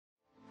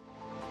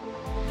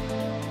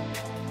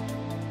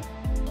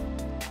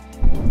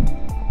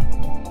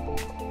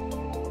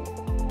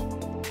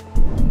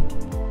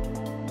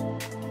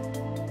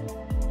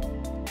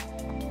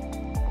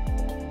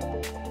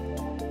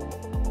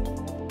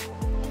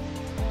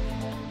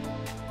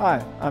Hi,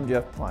 I'm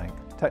Jeff Plank,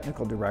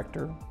 Technical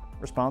Director,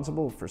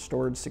 responsible for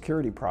storage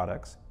security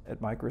products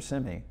at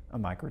Microsemi, a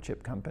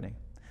microchip company.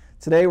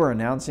 Today we're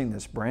announcing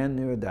this brand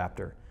new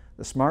adapter,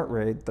 the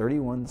SmartRAID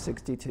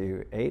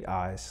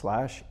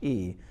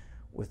 3162-8i/E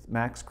with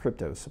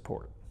maxCrypto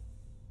support.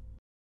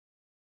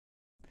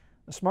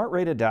 The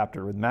SmartRAID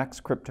adapter with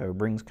maxCrypto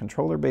brings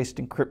controller-based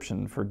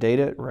encryption for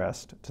data at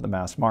rest to the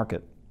mass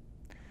market.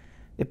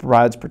 It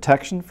provides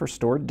protection for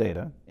stored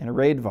data in a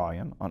RAID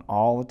volume on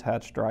all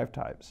attached drive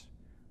types,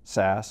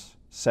 SAS,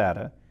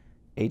 SATA,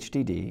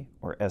 HDD,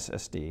 or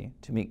SSD,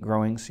 to meet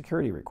growing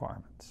security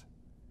requirements.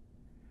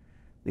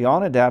 The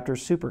on-adapter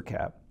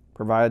SuperCap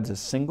provides a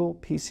single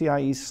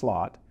PCIe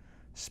slot,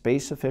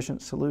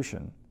 space-efficient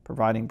solution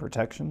providing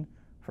protection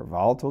for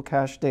volatile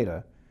cache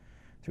data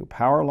through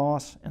power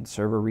loss and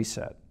server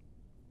reset.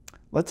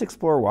 Let's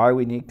explore why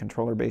we need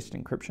controller-based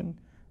encryption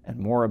and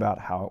more about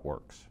how it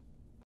works.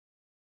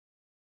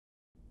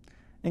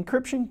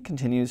 Encryption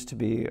continues to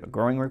be a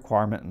growing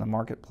requirement in the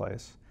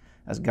marketplace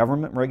as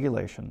government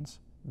regulations,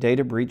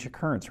 data breach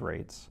occurrence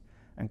rates,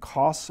 and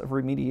costs of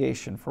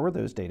remediation for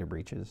those data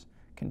breaches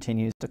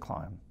continues to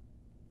climb.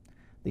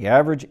 The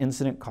average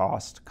incident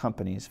cost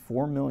companies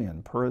 $4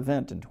 million per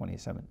event in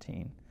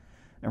 2017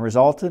 and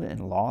resulted in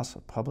loss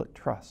of public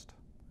trust.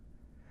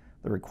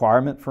 The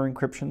requirement for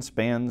encryption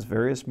spans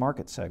various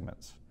market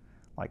segments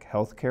like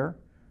healthcare,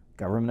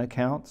 government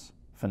accounts,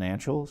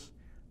 financials,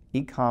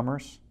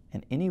 e-commerce,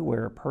 and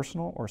anywhere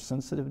personal or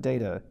sensitive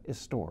data is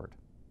stored.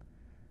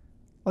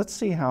 Let's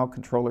see how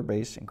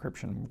controller-based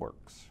encryption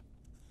works.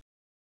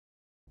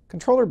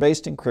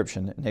 Controller-based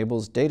encryption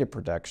enables data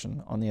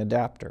protection on the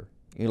adapter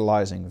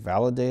utilizing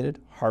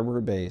validated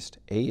hardware-based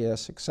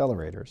AES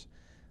accelerators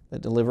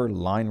that deliver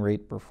line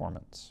rate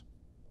performance.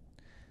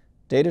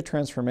 Data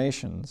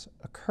transformations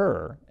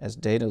occur as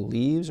data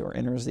leaves or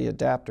enters the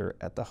adapter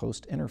at the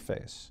host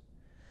interface,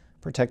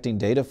 protecting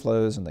data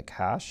flows in the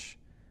cache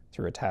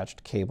through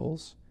attached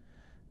cables,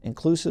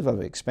 inclusive of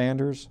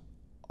expanders,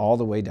 all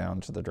the way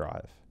down to the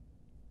drive.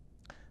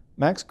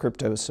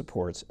 maxCrypto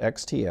supports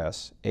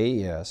XTS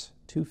AES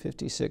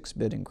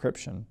 256-bit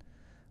encryption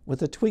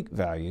with a tweak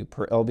value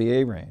per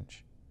LBA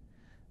range,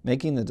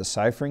 making the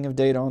deciphering of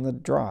data on the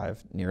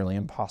drive nearly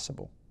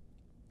impossible.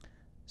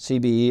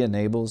 CBE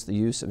enables the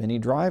use of any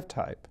drive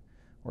type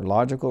where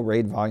logical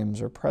RAID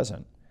volumes are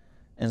present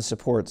and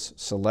supports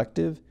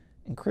selective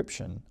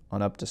encryption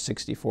on up to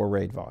 64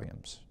 RAID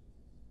volumes.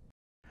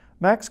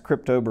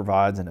 maxCrypto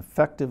provides an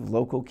effective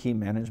local key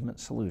management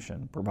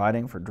solution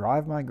providing for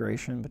drive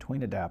migration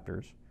between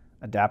adapters,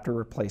 adapter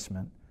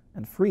replacement,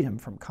 and freedom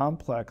from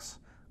complex,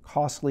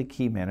 costly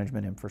key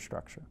management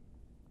infrastructure.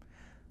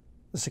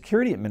 The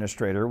security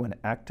administrator, when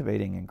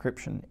activating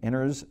encryption,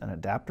 enters an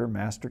adapter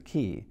master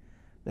key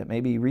that may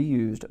be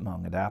reused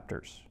among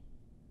adapters.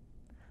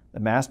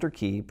 The master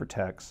key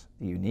protects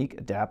the unique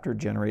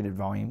adapter-generated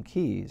volume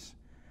keys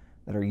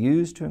that are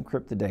used to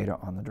encrypt the data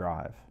on the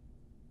drive.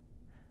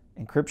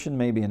 Encryption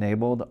may be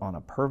enabled on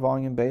a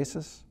per-volume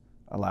basis,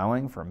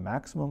 allowing for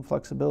maximum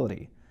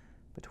flexibility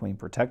between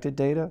protected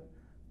data,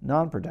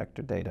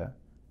 non-protected data,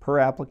 per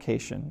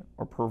application,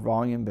 or per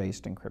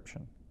volume-based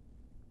encryption.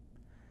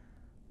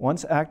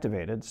 Once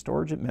activated,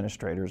 storage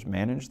administrators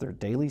manage their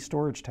daily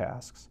storage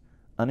tasks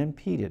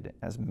unimpeded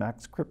as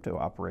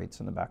maxCrypto operates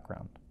in the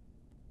background.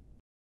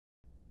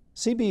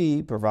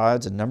 CBE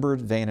provides a number of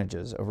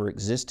advantages over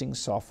existing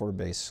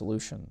software-based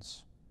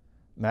solutions.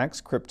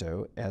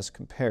 maxCrypto, as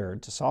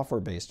compared to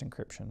software-based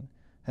encryption,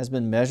 has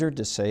been measured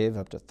to save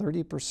up to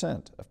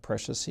 30% of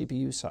precious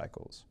CPU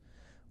cycles,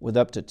 with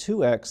up to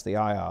 2x the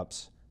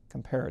IOPS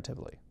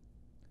comparatively,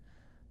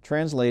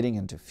 translating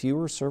into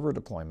fewer server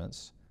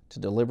deployments to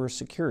deliver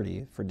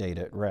security for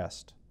data at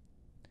rest.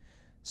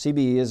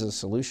 CBE is a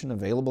solution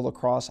available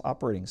across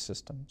operating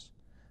systems,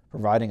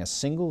 providing a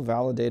single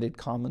validated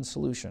common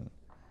solution,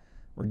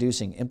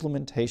 reducing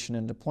implementation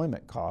and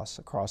deployment costs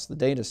across the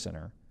data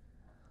center,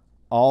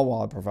 all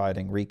while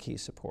providing rekey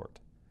support,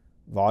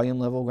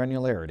 volume-level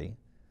granularity,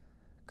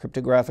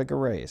 cryptographic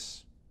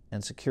erase,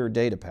 and secure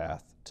data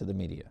path to the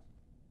media.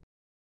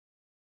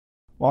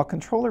 While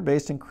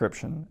controller-based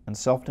encryption and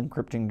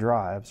self-encrypting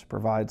drives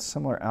provide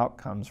similar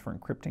outcomes for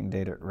encrypting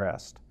data at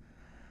rest,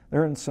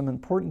 there are some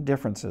important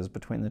differences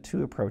between the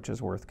two approaches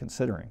worth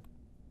considering.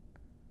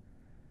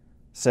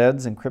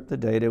 SEDS encrypt the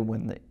data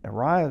when it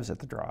arrives at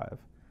the drive,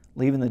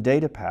 leaving the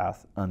data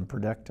path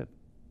unprotected.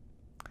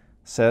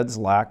 SEDS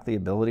lack the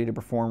ability to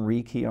perform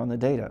rekey on the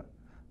data,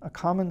 a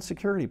common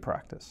security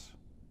practice.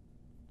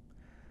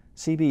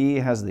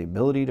 CBE has the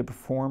ability to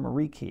perform a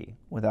rekey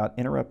without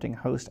interrupting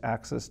host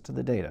access to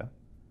the data.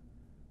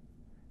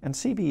 And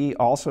CBE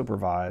also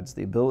provides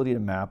the ability to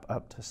map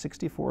up to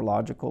 64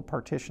 logical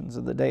partitions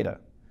of the data,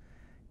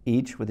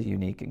 each with a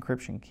unique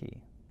encryption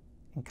key,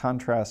 in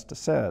contrast to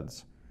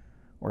SEDS,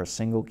 where a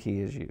single key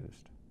is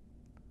used.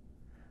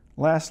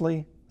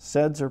 Lastly,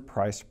 SEDS are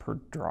priced per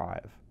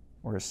drive,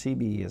 whereas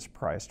CBE is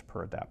priced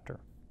per adapter.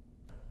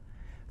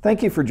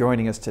 Thank you for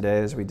joining us today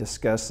as we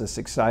discuss this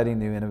exciting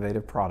new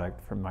innovative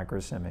product from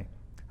Microsemi.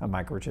 a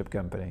microchip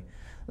company.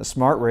 The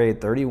SmartRAID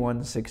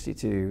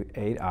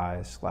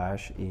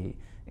 31628i/E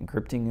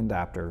encrypting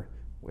adapter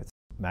with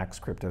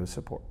maxCrypto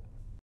support.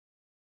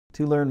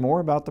 To learn more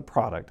about the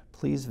product,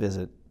 please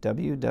visit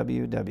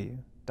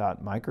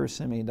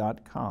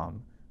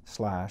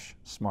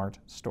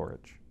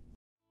www.microsemi.com/smartstorage.